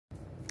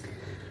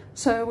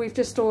So we've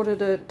just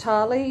ordered a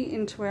thali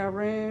into our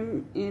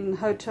room in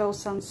Hotel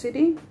Sun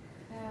City,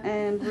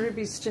 and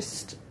Ruby's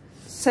just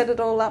set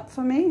it all up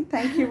for me.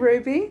 Thank you,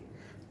 Ruby.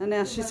 And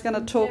now she's going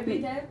to talk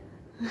me.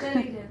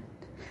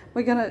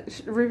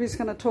 Ruby's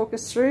going to talk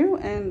us through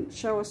and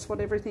show us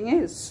what everything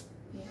is.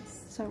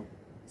 Yes.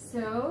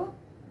 So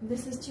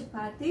this is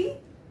chapati.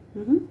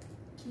 Can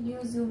you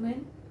zoom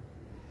in?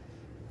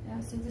 Yeah.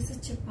 So this is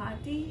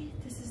chapati.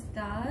 This is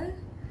dal.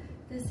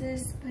 This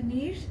is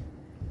paneer.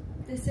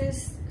 This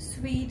is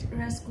sweet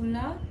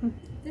rasgulla.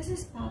 This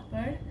is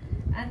papad,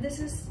 and this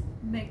is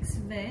mixed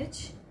veg.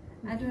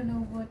 I don't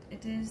know what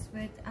it is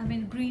with. I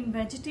mean green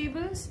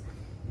vegetables,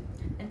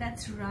 and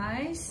that's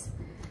rice.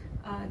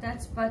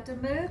 That's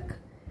buttermilk.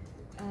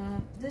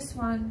 This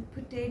one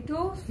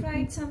potato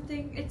fried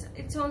something.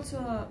 It's also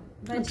a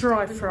vegetable.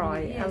 Dry fry.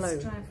 Yes, hello.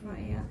 Dry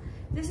fry. Yeah.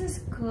 This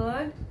is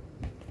curd.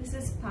 This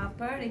is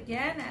papad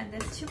again, and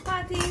this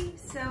chapati.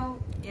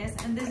 So yes,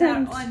 and these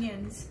are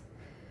onions.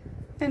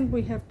 And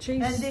we have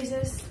cheese. And this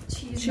is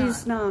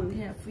cheese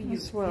naan for you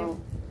as well.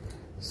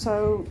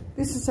 So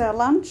this is our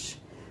lunch.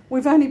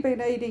 We've only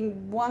been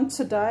eating once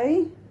a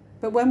day,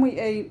 but when we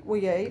eat,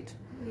 we eat.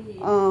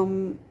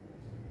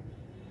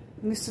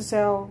 This is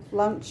our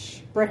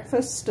lunch,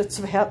 breakfast. It's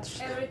about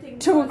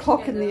 2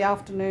 o'clock in the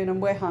afternoon,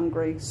 and we're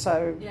hungry.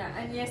 So yeah,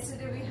 and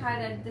yesterday we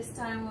had at this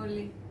time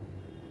only.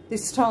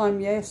 This time,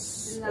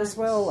 yes, lunch. As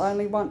well.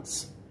 Only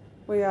once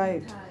we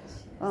ate.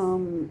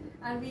 And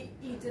we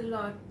eat a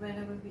lot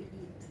whenever we eat.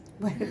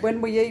 When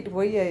we eat,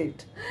 we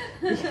eat.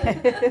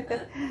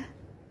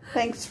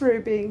 Thanks,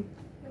 Ruby.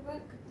 You're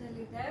welcome,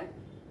 delhidebb.